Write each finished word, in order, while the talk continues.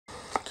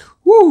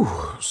Woo,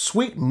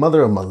 sweet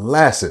mother of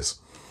molasses.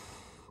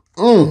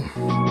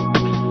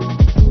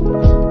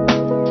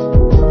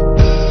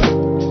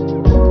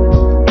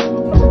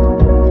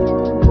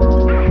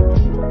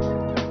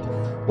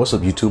 What's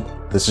up,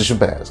 YouTube? This is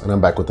Shabazz, and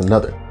I'm back with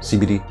another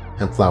CBD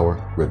hemp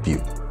flower review.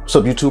 What's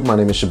up, YouTube? My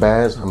name is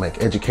Shabazz. I make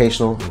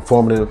educational,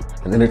 informative,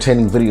 and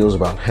entertaining videos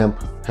about hemp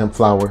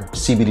flower,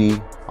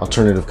 CBD,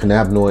 alternative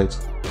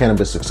cannabinoids,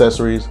 cannabis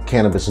accessories,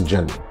 cannabis in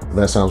general. If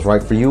that sounds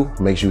right for you,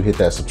 make sure you hit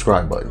that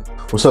subscribe button.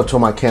 What's up to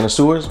my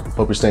connoisseurs?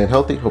 Hope you're staying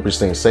healthy. Hope you're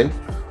staying safe.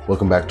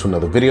 Welcome back to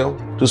another video.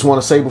 Just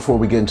want to say before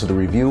we get into the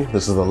review,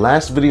 this is the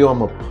last video I'm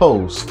gonna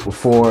post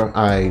before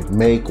I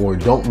make or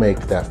don't make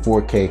that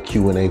 4K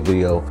Q&A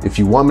video. If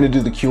you want me to do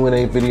the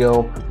Q&A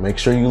video, make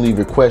sure you leave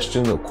your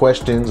question or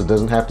questions. It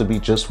doesn't have to be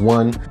just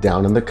one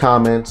down in the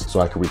comments so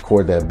I can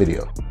record that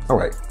video. All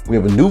right, we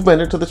have a new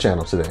vendor to the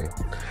channel today.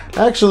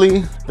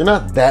 Actually, they're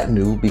not that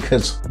new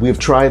because we have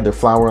tried their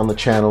flower on the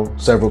channel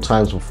several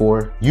times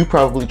before. You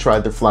probably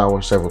tried their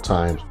flower several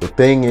times. The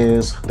thing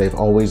is, they've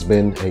always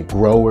been a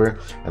grower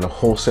and a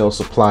wholesale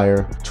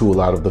supplier to a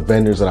lot of the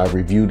vendors that I've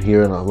reviewed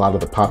here and a lot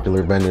of the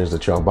popular vendors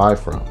that y'all buy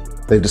from.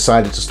 They've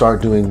decided to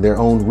start doing their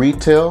own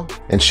retail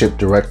and ship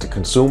direct to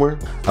consumer.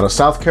 Out of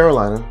South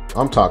Carolina,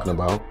 I'm talking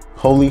about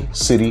Holy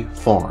City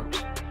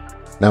Farms.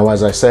 Now,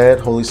 as I said,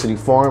 Holy City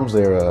Farms,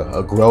 they're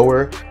a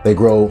grower. They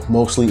grow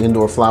mostly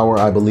indoor flower,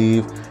 I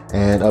believe.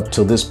 And up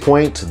till this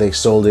point, they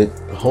sold it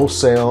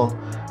wholesale,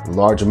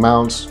 large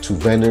amounts to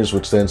vendors,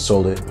 which then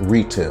sold it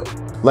retail.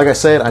 Like I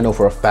said, I know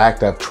for a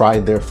fact I've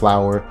tried their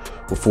flower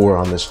before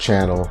on this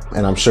channel,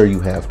 and I'm sure you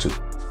have too.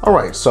 All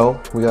right,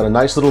 so we got a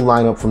nice little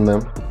lineup from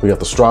them. We got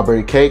the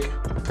strawberry cake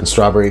and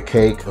strawberry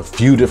cake. A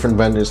few different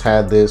vendors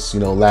had this,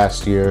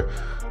 last year.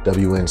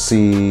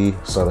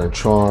 WNC, Southern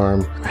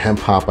Charm, Hemp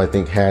Hop, I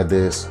think had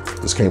this.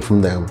 This came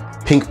from them.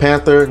 Pink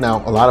Panther.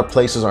 Now, a lot of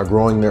places are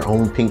growing their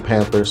own Pink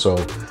Panther, so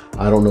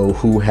I don't know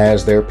who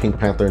has their Pink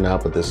Panther now,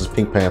 but this is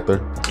Pink Panther.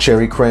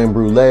 Cherry Creme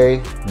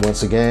Brulee.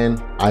 Once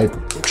again, I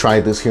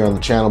tried this here on the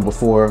channel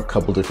before. A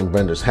couple different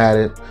vendors had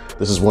it.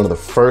 This is one of the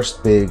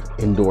first big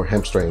indoor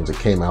hemp strains that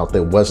came out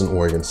that wasn't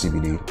Oregon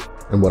CBD.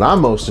 And what I'm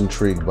most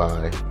intrigued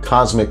by,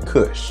 Kosmic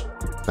Kush.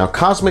 Now,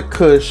 Kosmic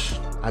Kush,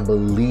 I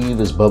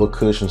believe is Bubba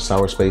Kush and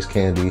Sour Space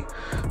Candy.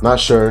 Not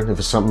sure if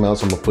it's something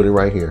else, I'm gonna put it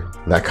right here.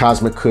 That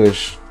Kosmic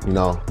Kush,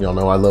 y'all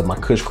know I love my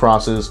Kush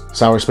crosses.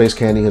 Sour Space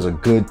Candy has a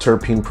good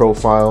terpene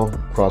profile.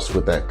 Crossed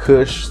with that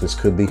Kush, this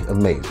could be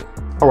amazing.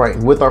 All right,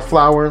 and with our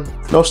flower,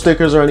 no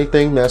stickers or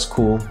anything, that's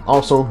cool.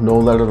 Also, no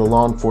letter to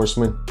law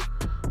enforcement.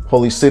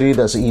 Holy City,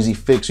 that's an easy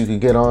fix you could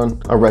get on.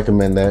 I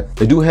recommend that.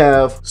 They do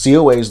have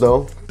COAs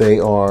though. They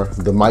are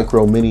the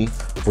micro mini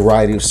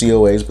variety of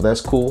COAs, but that's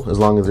cool as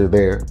long as they're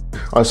there.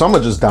 All right, so I'm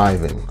gonna just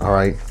dive in, all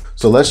right?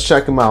 So let's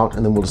check them out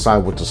and then we'll decide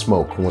what to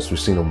smoke once we've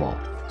seen them all.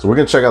 So we're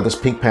gonna check out this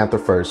Pink Panther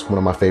first, one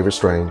of my favorite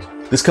strains.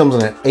 This comes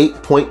in at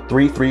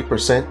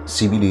 8.33%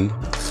 CBD,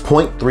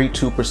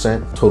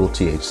 0.32% total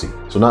THC.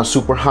 So not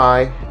super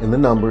high in the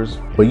numbers,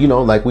 but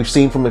like we've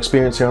seen from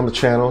experience here on the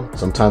channel,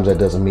 sometimes that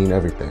doesn't mean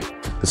everything.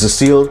 This is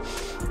sealed,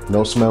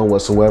 no smell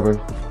whatsoever.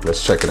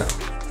 Let's check it out.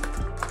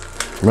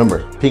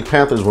 Remember, Pink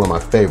Panther is one of my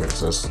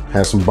favorites. Let's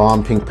have some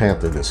bomb Pink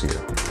Panther this year.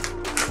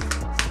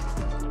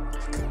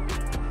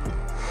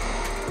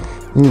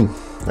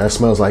 That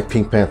smells like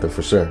Pink Panther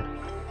for sure.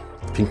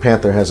 Pink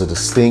Panther has a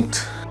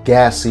distinct,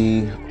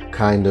 gassy,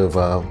 kind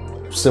of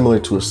similar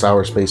to a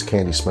Sour Space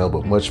Candy smell,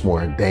 but much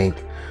more dank,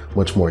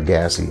 much more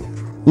gassy.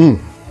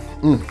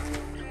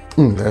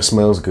 That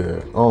smells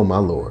good. Oh my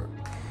Lord.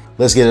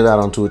 Let's get it out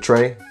onto a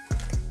tray.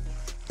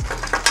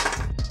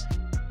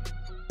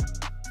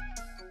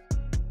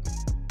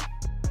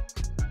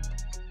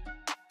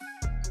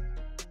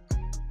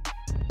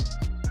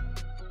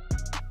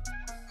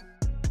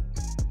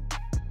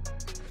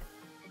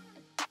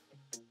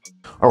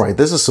 All right,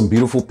 this is some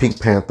beautiful Pink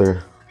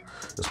Panther.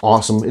 It's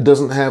awesome. It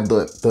doesn't have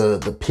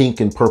the pink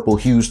and purple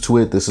hues to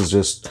it. This is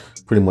just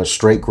pretty much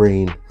straight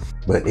green,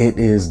 but it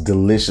is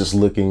delicious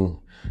looking.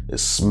 It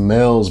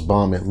smells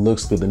bomb. It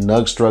looks good. The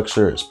nug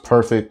structure is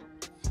perfect.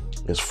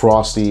 It's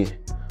frosty.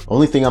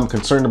 Only thing I'm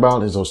concerned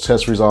about is those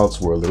test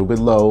results were a little bit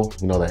low.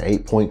 That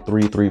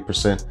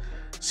 8.33%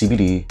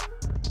 CBD.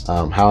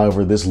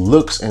 However, this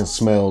looks and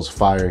smells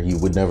fire. You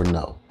would never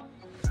know.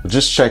 But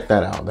just check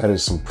that out. That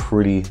is some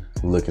pretty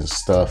looking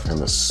stuff, and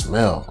the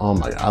smell, oh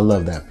my God, I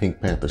love that Pink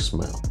Panther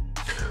smell.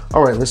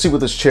 All right, let's see what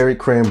this Cherry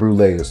Creme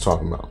Brulee is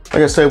talking about.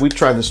 Like I said, we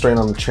tried this strain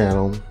on the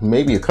channel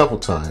maybe a couple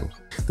times.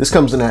 This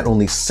comes in at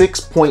only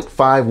 6.51%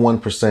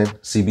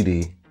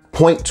 CBD,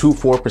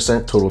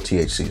 0.24% total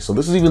THC. So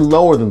this is even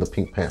lower than the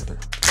Pink Panther.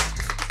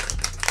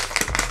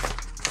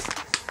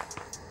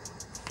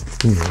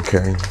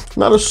 Okay,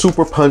 not a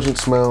super pungent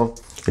smell.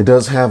 It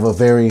does have a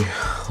very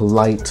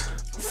light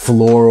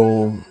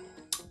floral,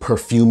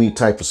 perfumey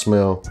type of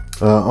smell,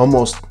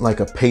 almost like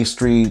a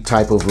pastry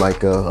type of,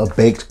 like a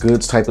baked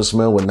goods type of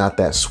smell, but not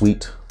that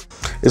sweet.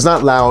 It's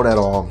not loud at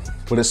all,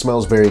 but it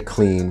smells very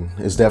clean.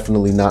 It's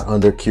definitely not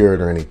undercured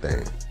or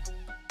anything.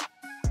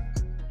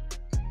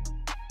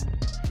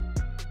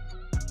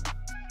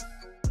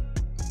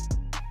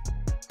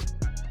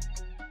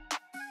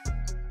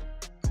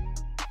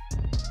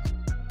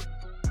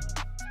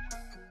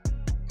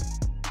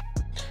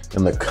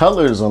 And the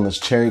colors on this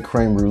cherry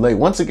creme brulee,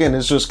 once again,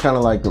 it's just kind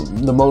of like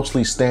the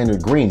mostly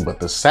standard green, but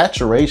the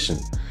saturation,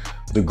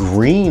 the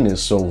green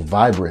is so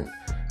vibrant.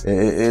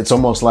 It's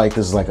almost like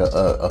this is like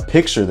a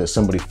picture that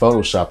somebody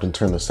photoshopped and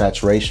turned the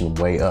saturation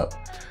way up.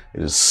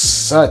 It is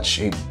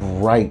such a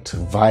bright,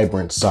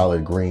 vibrant,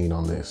 solid green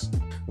on this.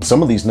 And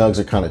some of these nugs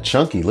are kind of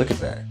chunky. Look at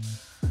that.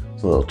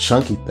 It's a little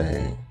chunky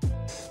thing.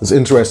 It's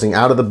interesting.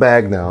 Out of the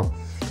bag now.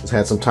 It's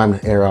had some time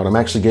to air out. I'm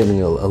actually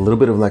getting a little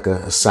bit of like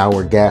a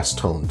sour gas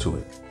tone to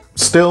it.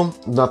 Still,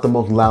 not the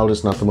most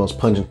loudest, not the most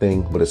pungent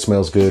thing, but it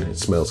smells good. It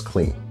smells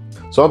clean.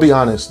 So I'll be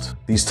honest.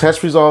 These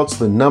test results,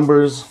 the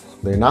numbers,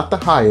 they're not the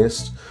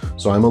highest.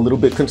 So I'm a little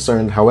bit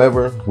concerned.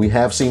 However, we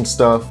have seen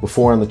stuff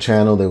before on the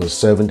channel that was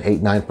 7,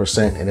 8,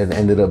 9%, and it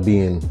ended up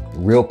being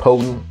real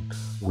potent,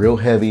 real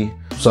heavy.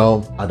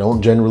 So I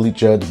don't generally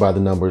judge by the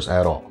numbers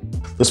at all.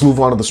 Let's move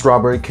on to the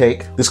strawberry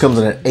cake. This comes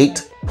in at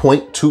 8.23%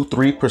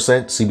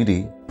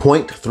 CBD,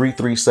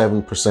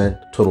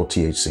 0.337% total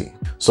THC.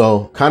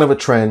 So kind of a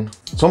trend.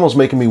 It's almost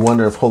making me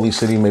wonder if Holy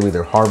City, maybe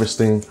they're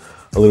harvesting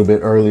a little bit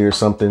early or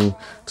something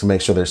to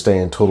make sure they're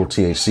staying total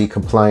THC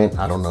compliant.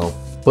 I don't know.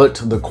 But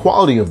the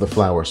quality of the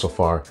flower so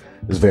far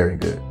is very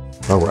good.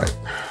 All right,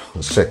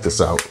 let's check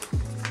this out.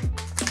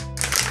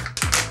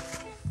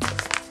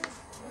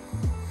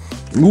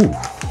 Ooh,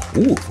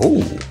 ooh,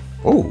 oh,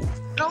 oh.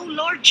 Oh,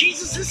 Lord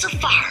Jesus, it's a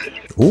fart.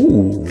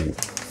 Ooh,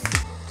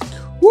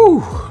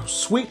 woo,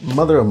 sweet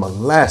mother of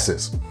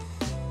molasses.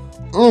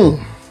 Oh,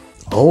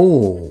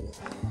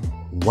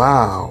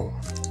 wow.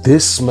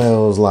 This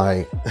smells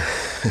like,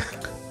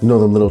 you know,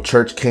 them little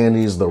church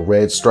candies, the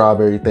red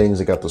strawberry things.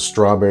 They got the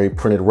strawberry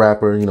printed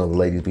wrapper. You know, the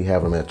ladies be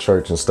having them at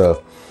church and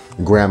stuff.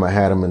 Grandma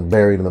had them and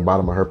buried in the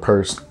bottom of her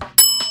purse.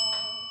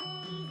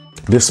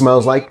 This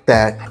smells like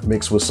that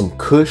mixed with some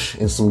kush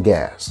and some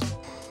gas.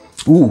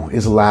 Ooh,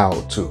 it's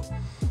loud too.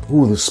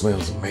 Ooh, this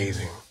smells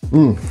amazing.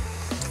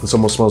 This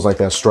almost smells like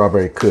that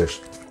strawberry kush.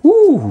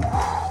 Ooh,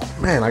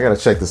 man, I gotta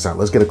check this out.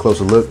 Let's get a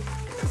closer look.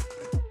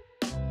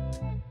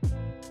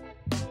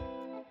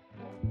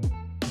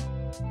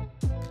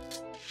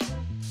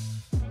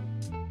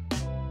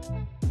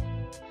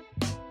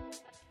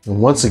 And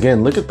once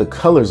again, look at the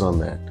colors on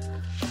that.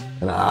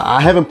 And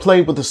I haven't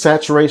played with the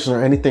saturation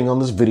or anything on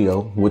this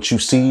video. What you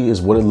see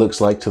is what it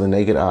looks like to the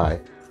naked eye.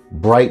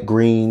 Bright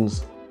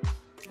greens,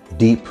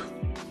 deep,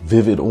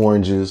 vivid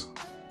oranges.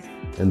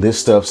 And this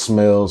stuff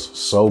smells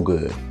so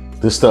good.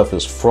 This stuff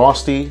is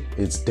frosty,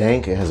 it's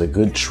dank, it has a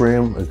good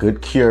trim, a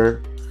good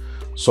cure.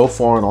 So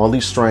far in all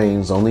these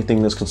strains, the only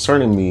thing that's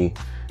concerning me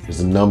is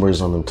the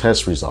numbers on them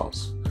test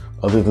results.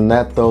 Other than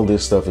that though,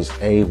 this stuff is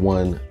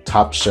A1,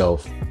 top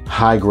shelf,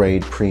 high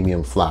grade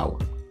premium flower.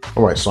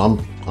 All right, so I'm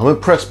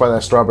impressed by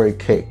that strawberry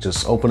cake.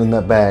 Just opening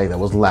that bag, that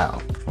was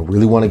loud. I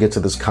really want to get to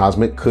this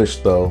Cosmic Kush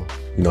though.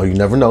 You know, you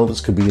never know,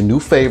 this could be a new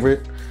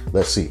favorite.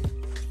 Let's see.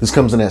 This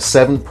comes in at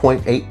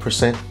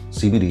 7.8%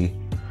 CBD,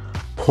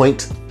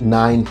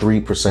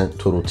 0.93%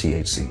 total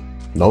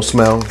THC. No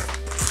smell.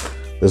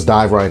 Let's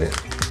dive right in.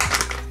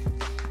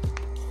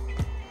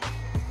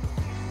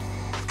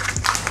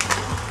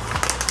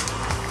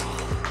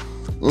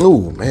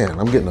 Ooh, man,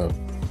 I'm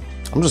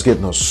just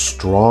getting a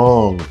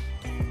strong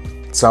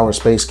sour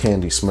space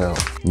candy smell.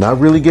 Not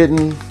really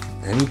getting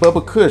any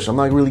Bubba Kush. I'm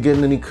not really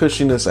getting any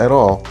cushiness at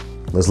all.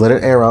 Let's let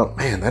it air out.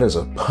 Man, that is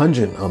a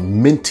pungent, a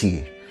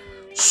minty,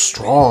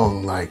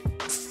 strong, like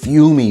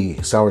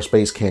fumey sour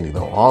space candy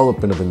though, all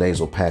up into the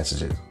nasal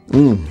passages.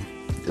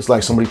 It's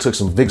like somebody took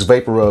some Vicks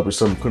Vapor Rub or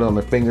something, put it on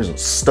their fingers and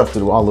stuffed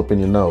it all up in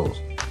your nose.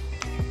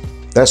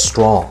 That's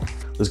strong.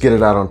 Let's get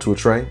it out onto a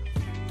tray.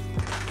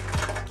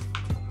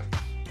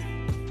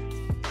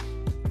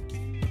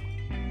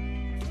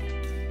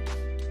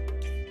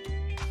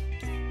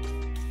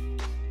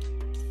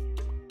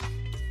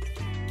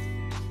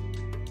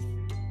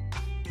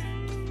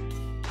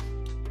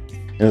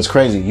 And it's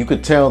crazy, you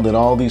could tell that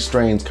all these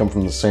strains come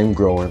from the same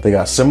grower. They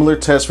got similar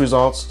test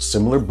results,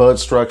 similar bud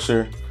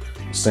structure,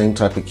 same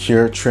type of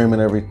cure, trim and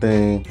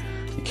everything.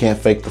 You can't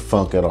fake the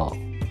funk at all.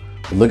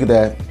 But look at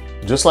that,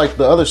 just like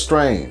the other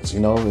strains, you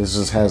know, this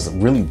just has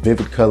really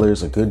vivid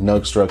colors, a good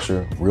nug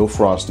structure, real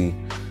frosty,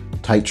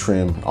 tight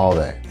trim, all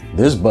that.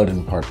 This bud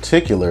in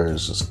particular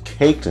is just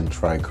caked in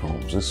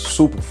trichomes. It's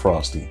super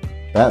frosty.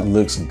 That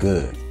looks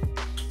good.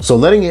 So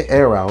letting it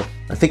air out,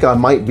 I think I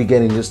might be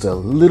getting just a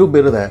little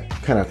bit of that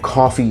kind of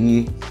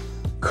coffee-y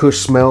kush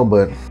smell,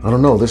 but I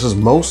don't know. This is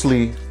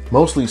mostly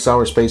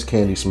sour space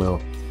candy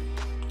smell.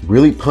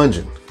 Really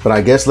pungent, but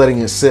I guess letting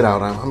it sit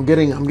out, I'm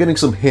getting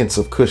some hints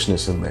of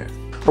kushness in there.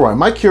 All right,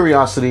 my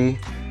curiosity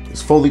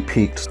is fully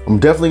piqued. I'm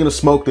definitely gonna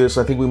smoke this.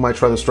 I think we might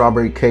try the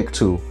strawberry cake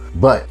too,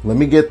 but let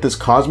me get this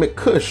Cosmic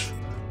Kush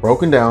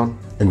broken down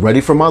and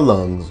ready for my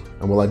lungs.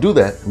 And while I do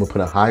that, I'm gonna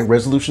put a high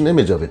resolution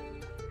image of it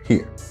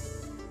here.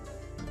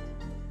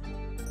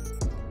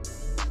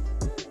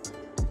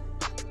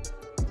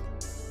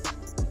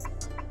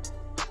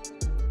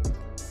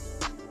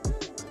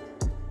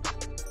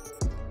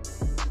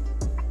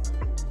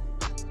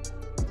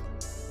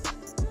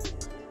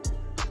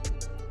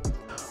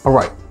 All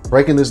right,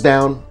 breaking this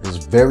down is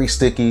Very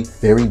sticky,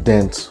 very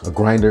dense. A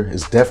grinder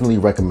is definitely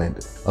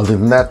recommended. Other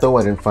than that though,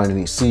 I didn't find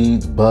any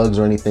seeds, bugs,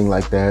 or anything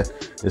like that.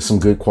 It's some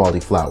good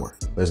quality flower.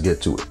 Let's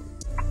get to it.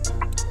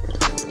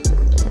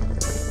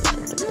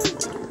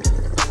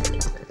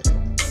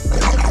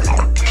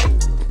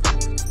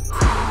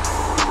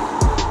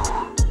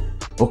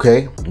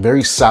 Okay,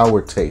 very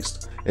sour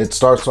taste. It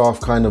starts off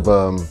kind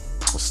of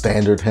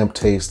standard hemp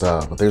taste,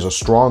 but there's a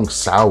strong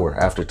sour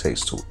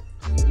aftertaste to it.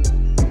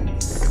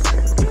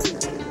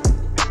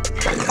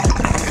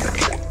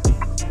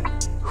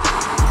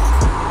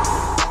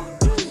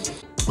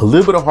 A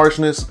little bit of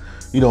harshness,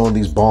 you know, in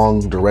these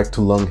bong direct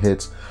to lung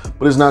hits,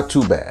 but it's not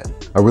too bad.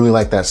 I really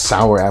like that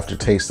sour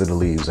aftertaste that it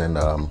leaves, and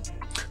I'm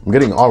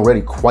getting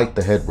already quite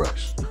the head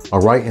rush. All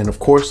right, and of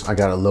course, I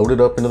got it loaded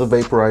up into the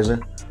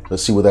vaporizer.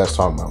 Let's see what that's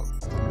talking about.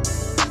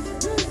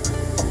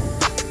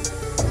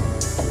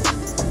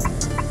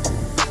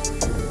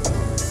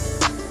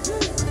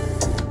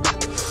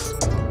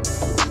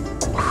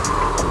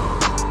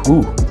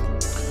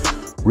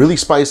 Ooh, really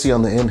spicy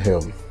on the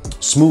inhale,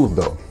 smooth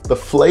though. The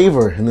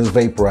flavor in this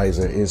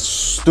vaporizer is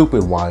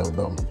stupid wild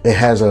though. It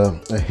has a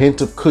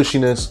hint of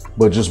cushiness,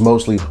 but just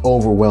mostly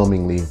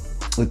overwhelmingly,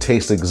 it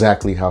tastes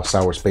exactly how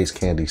sour space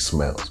candy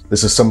smells.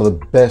 This is some of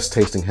the best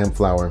tasting hemp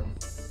flower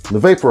in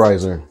the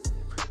vaporizer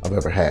I've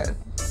ever had.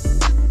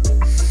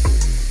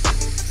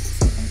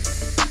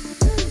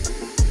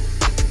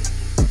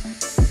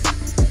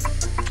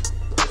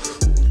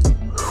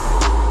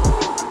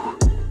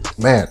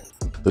 Man,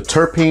 the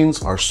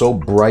terpenes are so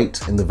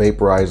bright in the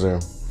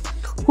vaporizer.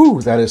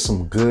 Whew, that is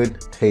some good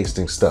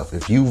tasting stuff.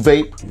 If you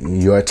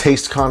vape, you're a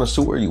taste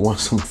connoisseur, you want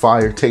some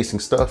fire tasting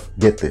stuff,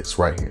 get this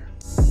right here.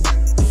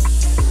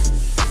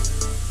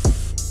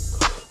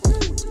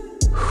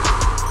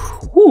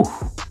 Whew,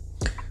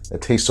 that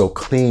tastes so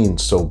clean,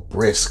 so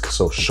brisk,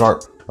 so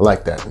sharp. I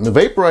like that. In the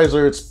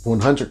vaporizer, it's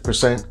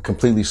 100%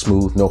 completely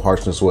smooth, no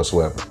harshness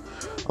whatsoever.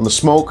 On the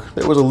smoke,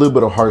 there was a little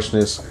bit of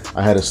harshness.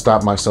 I had to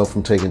stop myself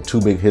from taking too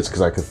big hits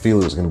because I could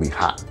feel it was gonna be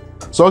hot.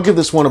 So I'll give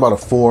this one about a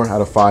 4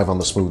 out of 5 on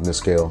the smoothness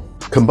scale.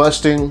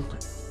 Combusting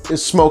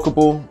is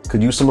smokable,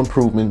 could use some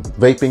improvement.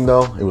 Vaping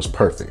though, it was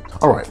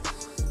perfect. All right,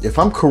 if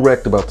I'm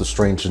correct about the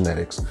strain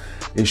genetics,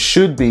 it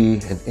should be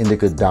an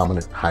indica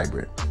dominant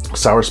hybrid.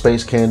 Sour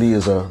space candy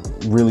is a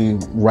really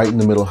right in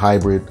the middle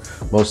hybrid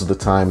most of the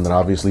time, and then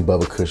obviously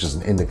Bubba Kush is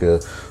an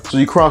indica. So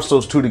you cross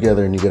those two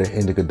together and you get an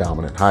indica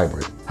dominant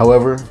hybrid.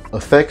 However,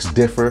 effects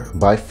differ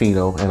by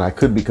pheno, and I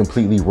could be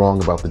completely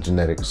wrong about the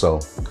genetics. So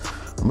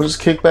I'm gonna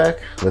just kick back,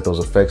 let those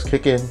effects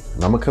kick in,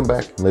 and I'm gonna come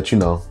back and let you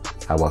know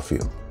how I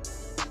feel.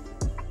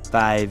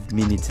 5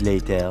 minutes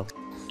later.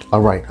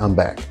 All right, I'm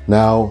back.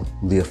 Now,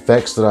 the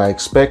effects that I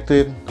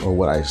expected or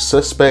what I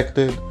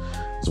suspected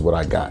is what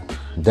I got.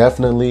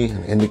 Definitely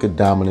an indica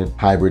dominant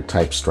hybrid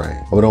type strain.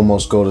 I would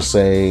almost go to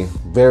say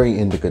very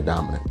indica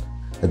dominant.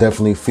 I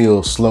definitely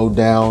feel slowed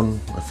down.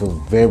 I feel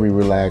very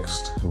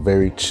relaxed,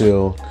 very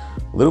chill,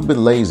 a little bit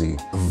lazy,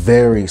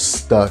 very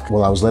stuck.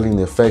 While I was letting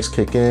the effects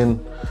kick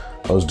in,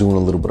 I was doing a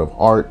little bit of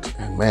art,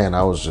 and man,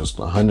 I was just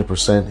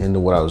 100% into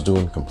what I was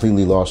doing,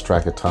 completely lost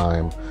track of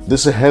time.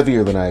 This is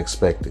heavier than I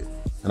expected.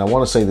 And I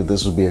want to say that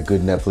this would be a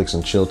good Netflix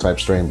and chill type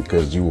strain,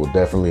 because you will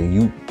definitely,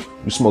 you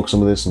smoke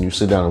some of this and you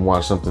sit down and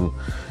watch something,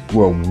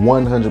 you are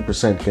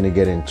 100% going to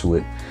get into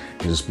it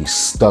and just be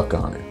stuck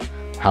on it.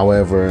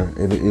 However,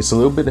 it's a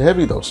little bit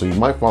heavy though, so you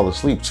might fall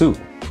asleep too.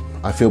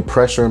 I feel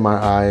pressure in my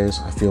eyes.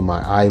 I feel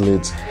my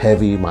eyelids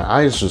heavy. My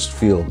eyes just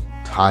feel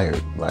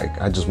tired.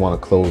 Like I just want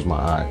to close my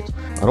eyes.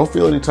 I don't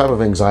feel any type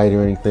of anxiety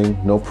or anything.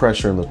 No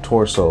pressure in the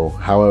torso.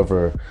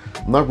 However,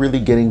 I'm not really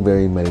getting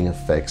very many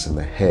effects in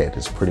the head.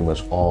 It's pretty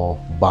much all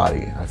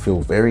body. I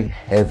feel very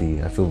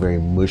heavy. I feel very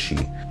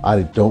mushy.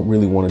 I don't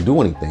really want to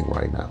do anything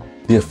right now.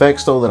 The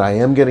effects though that I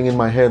am getting in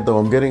my head though,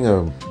 I'm getting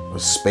a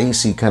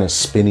spacey kind of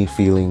spinny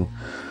feeling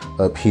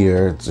up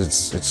here.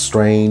 It's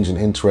strange and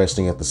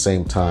interesting at the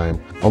same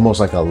time. Almost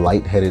like a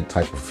lightheaded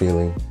type of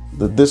feeling.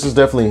 This is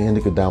definitely an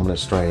indica dominant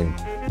strain,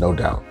 no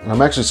doubt. And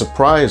I'm actually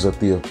surprised at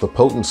the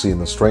potency and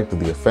the strength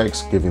of the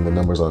effects given the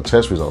numbers on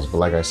test results. But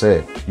like I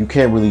said, you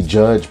can't really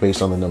judge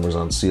based on the numbers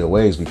on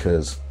COAs,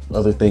 because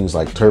other things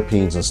like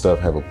terpenes and stuff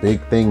have a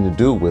big thing to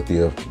do with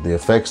the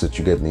effects that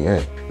you get in the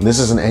end. And this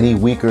isn't any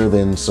weaker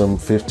than some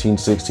 15,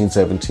 16,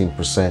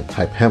 17%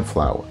 type hemp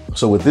flower.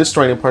 So with this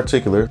strain in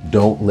particular,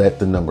 don't let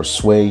the numbers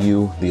sway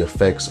you. The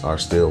effects are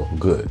still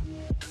good.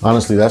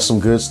 Honestly, that's some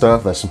good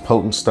stuff. That's some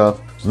potent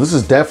stuff. So this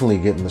is definitely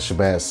getting the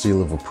Shabazz seal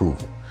of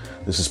approval.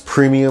 This is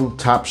premium,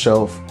 top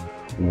shelf,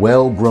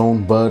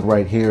 well-grown bud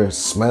right here. It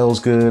smells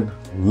good,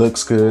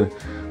 looks good.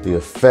 The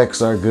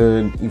effects are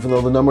good, even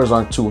though the numbers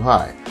aren't too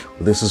high.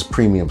 But this is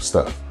premium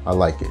stuff. I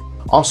like it.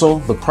 Also,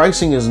 the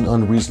pricing isn't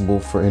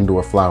unreasonable for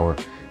indoor flower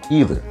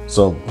either.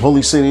 So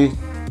Holy City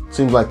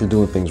seems like they're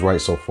doing things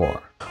right so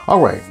far. All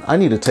right, I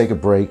need to take a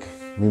break.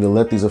 I need to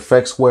let these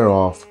effects wear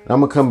off. And I'm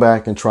gonna come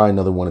back and try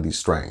another one of these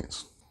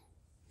strains.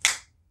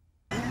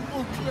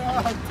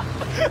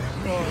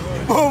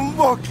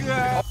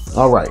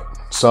 All right,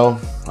 So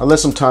I let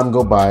some time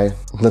go by,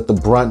 let the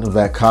brunt of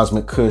that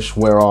Cosmic Kush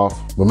wear off.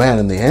 But man,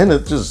 in the end,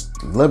 it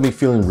just left me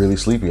feeling really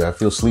sleepy. I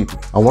feel sleepy.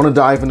 I want to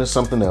dive into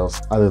something else,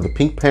 either the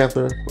Pink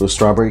Panther or the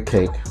strawberry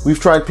cake. We've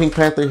tried Pink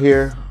Panther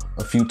here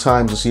a few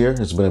times this year.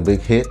 It's been a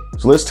big hit.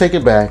 So let's take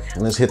it back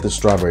and let's hit the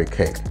strawberry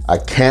cake. I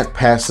can't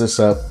pass this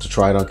up to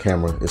try it on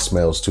camera. It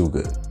smells too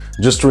good.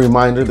 Just a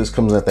reminder, this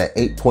comes at that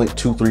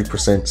 8.23%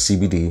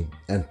 CBD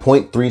and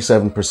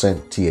 0.37%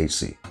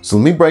 THC. So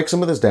let me break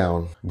some of this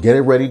down, get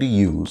it ready to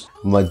use.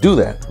 I'm gonna do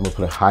that. I'm gonna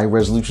put a high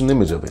resolution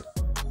image of it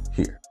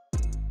here.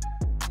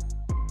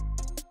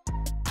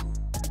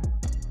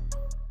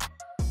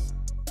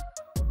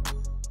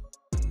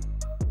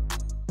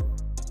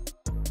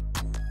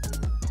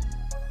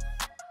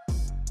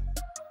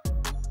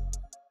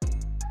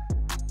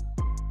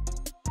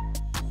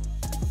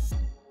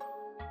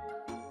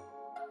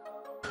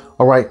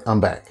 All right, I'm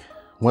back.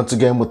 Once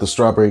again with the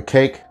strawberry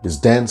cake. It's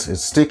dense,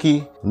 it's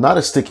sticky. Not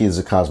as sticky as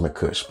the Cosmic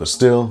Kush, but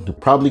still, you're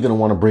probably gonna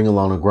wanna bring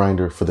along a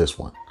grinder for this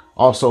one.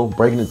 Also,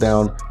 breaking it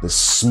down, the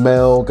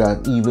smell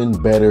got even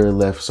better,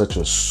 left such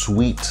a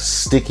sweet,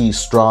 sticky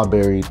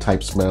strawberry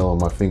type smell on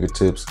my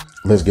fingertips.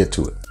 Let's get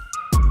to it.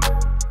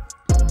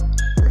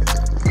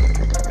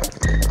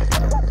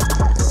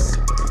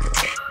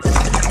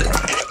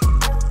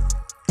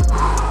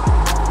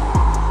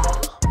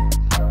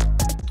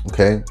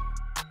 Okay.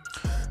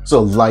 It's a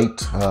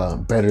light,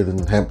 better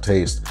than hemp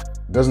taste.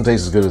 It doesn't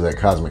taste as good as that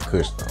Cosmic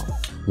Kush though.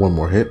 One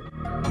more hit.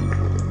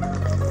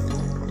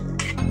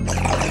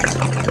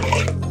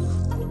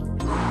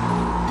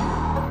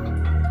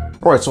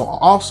 All right, so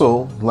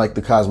also like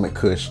the Cosmic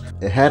Kush,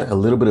 it had a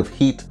little bit of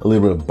heat, a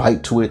little bit of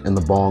bite to it in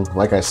the bong.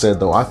 Like I said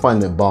though, I find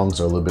that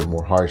bongs are a little bit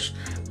more harsh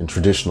than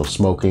traditional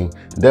smoking,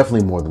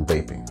 definitely more than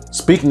vaping.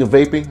 Speaking of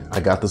vaping, I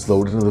got this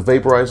loaded into the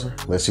vaporizer.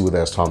 Let's see what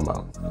that's talking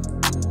about.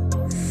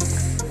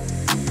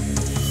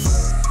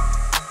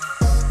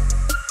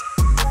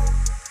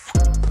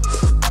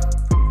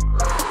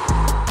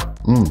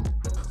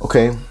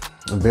 Okay,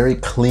 a very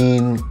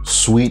clean,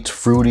 sweet,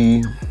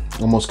 fruity,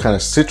 almost kind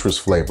of citrus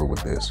flavor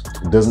with this.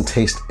 It doesn't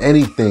taste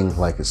anything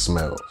like it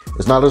smells.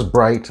 It's not as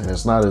bright and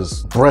it's not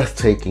as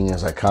breathtaking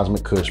as that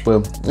Cosmic Kush,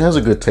 but it has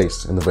a good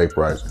taste in the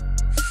vaporizer.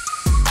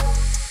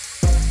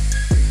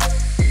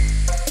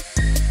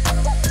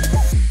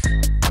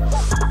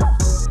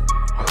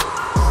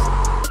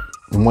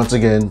 And once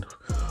again,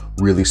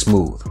 really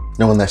smooth.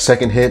 Now on that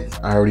second hit,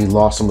 I already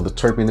lost some of the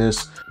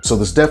terpiness. So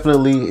this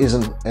definitely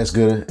isn't as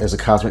good as a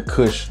Cosmic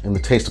Kush in the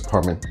taste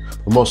department,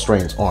 but most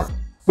strains aren't.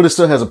 But it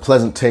still has a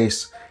pleasant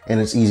taste and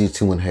it's easy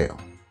to inhale.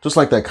 Just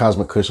like that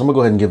Cosmic Kush, I'm gonna go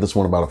ahead and give this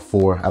one about a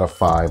 4 out of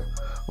 5 on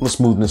the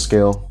smoothness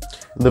scale.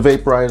 In the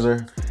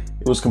vaporizer,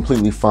 it was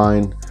completely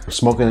fine.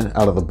 Smoking it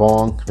out of the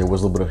bong, there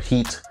was a little bit of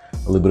heat,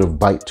 a little bit of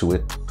bite to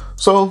it.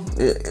 So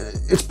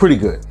it's pretty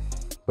good,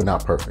 but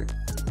not perfect.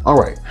 All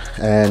right,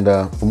 and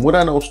from what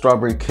I know,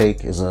 strawberry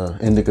cake is an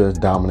indica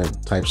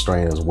dominant type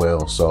strain as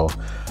well. So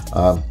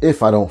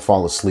if I don't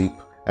fall asleep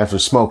after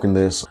smoking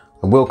this,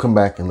 I will come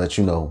back and let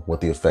you know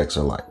what the effects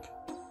are like.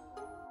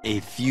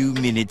 A few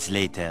minutes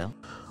later.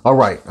 All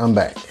right, I'm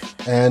back.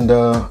 And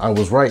I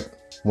was right.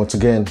 Once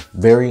again,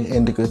 very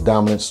indica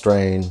dominant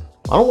strain.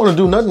 I don't want to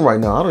do nothing right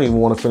now. I don't even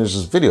want to finish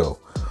this video.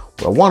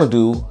 What I want to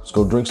do is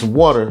go drink some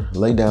water,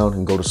 lay down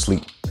and go to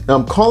sleep. Now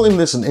I'm calling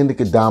this an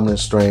indica dominant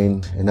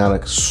strain and not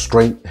a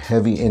straight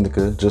heavy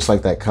indica, just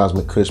like that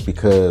Cosmic Kush,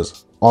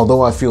 because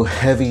although I feel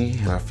heavy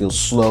and I feel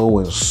slow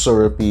and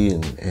syrupy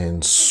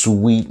and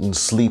sweet and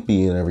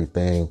sleepy and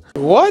everything.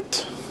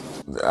 What?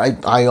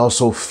 I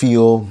also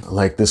feel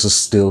like this is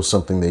still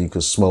something that you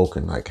could smoke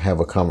and like have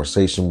a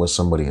conversation with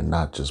somebody and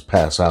not just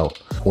pass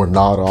out or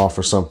nod off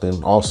or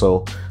something.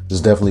 Also, this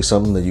is definitely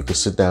something that you could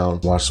sit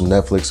down, watch some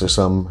Netflix or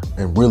something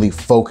and really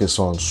focus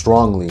on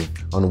strongly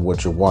on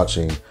what you're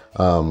watching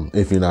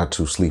if you're not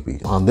too sleepy.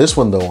 On this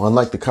one though,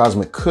 unlike the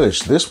Cosmic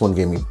Kush, this one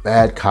gave me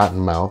bad cotton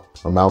mouth.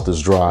 My mouth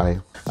is dry.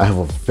 I have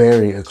a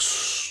very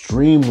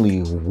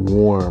extremely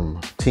warm,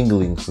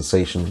 tingling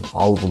sensation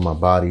all over my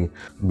body.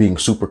 Being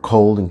super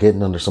cold and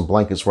getting under some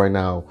blankets right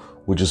now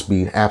would just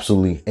be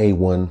absolutely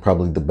A1,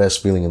 probably the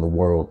best feeling in the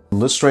world.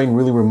 This strain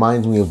really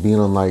reminds me of being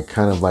on like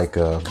kind of like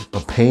a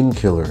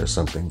painkiller or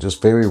something.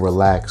 Just very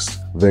relaxed,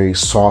 very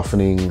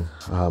softening,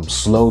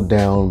 slowed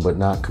down, but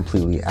not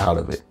completely out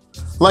of it.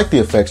 Like the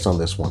effects on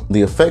this one.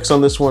 The effects on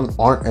this one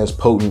aren't as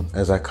potent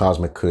as that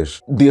Cosmic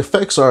Kush. The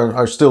effects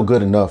are still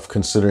good enough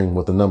considering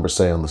what the numbers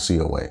say on the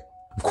COA.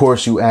 Of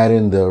course, you add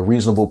in the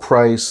reasonable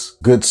price,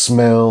 good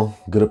smell,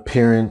 good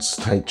appearance,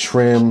 tight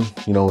trim,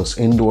 you know, it's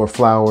indoor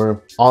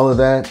flower, all of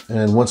that.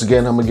 And once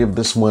again, I'm gonna give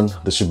this one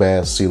the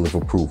Shabazz seal of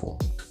approval.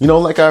 You know,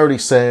 like I already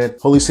said,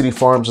 Holy City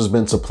Farms has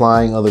been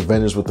supplying other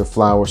vendors with their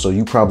flower, so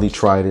you probably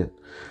tried it.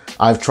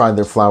 I've tried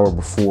their flower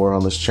before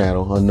on this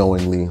channel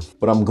unknowingly,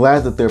 but I'm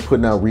glad that they're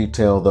putting out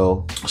retail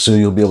though, so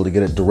you'll be able to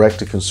get it direct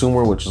to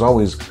consumer, which is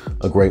always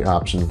a great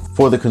option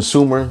for the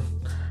consumer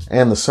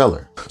and the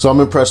seller. So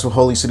I'm impressed with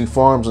Holy City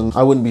Farms and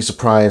I wouldn't be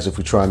surprised if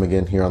we try them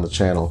again here on the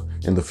channel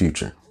in the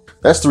future.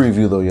 That's the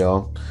review though,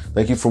 y'all.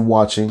 Thank you for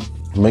watching.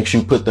 Make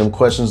sure you put them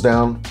questions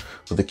down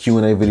for the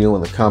Q&A video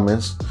in the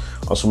comments.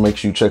 Also, make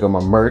sure you check out my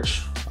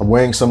merch. I'm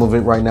wearing some of it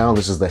right now.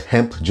 This is the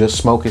Hemp Just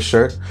Smoke It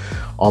shirt.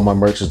 All my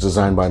merch is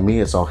designed by me.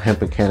 It's all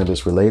hemp and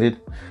cannabis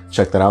related.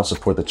 Check that out,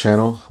 support the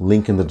channel,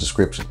 link in the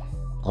description.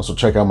 Also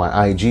check out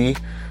my IG,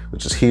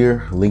 which is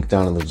here, link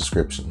down in the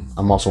description.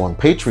 I'm also on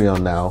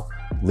Patreon now,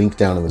 link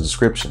down in the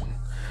description.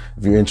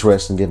 If you're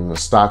interested in getting into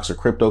stocks or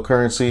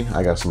cryptocurrency,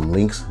 I got some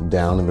links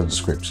down in the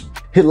description.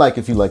 Hit like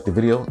if you liked the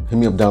video, hit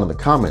me up down in the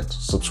comments,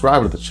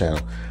 subscribe to the channel,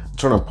 and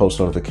turn on post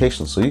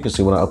notifications so you can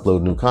see when I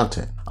upload new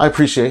content. I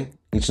appreciate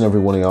each and every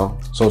one of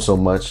y'all so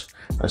much.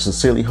 I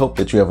sincerely hope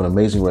that you have an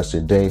amazing rest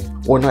of your day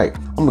or night.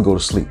 I'm gonna go to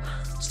sleep.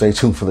 Stay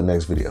tuned for the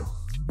next video.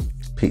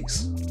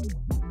 Peace.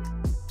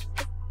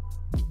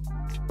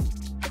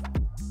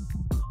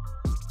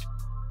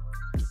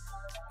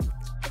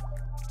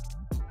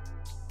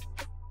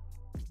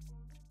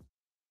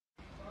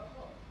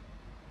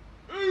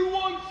 Who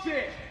wants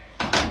it?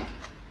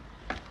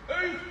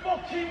 Who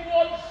fucking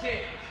wants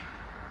it?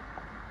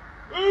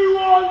 Who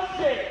wants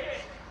it?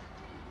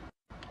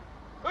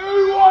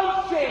 Who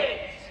wants it?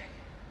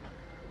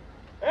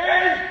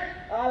 Hey?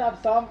 I'll have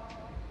some.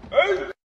 Who?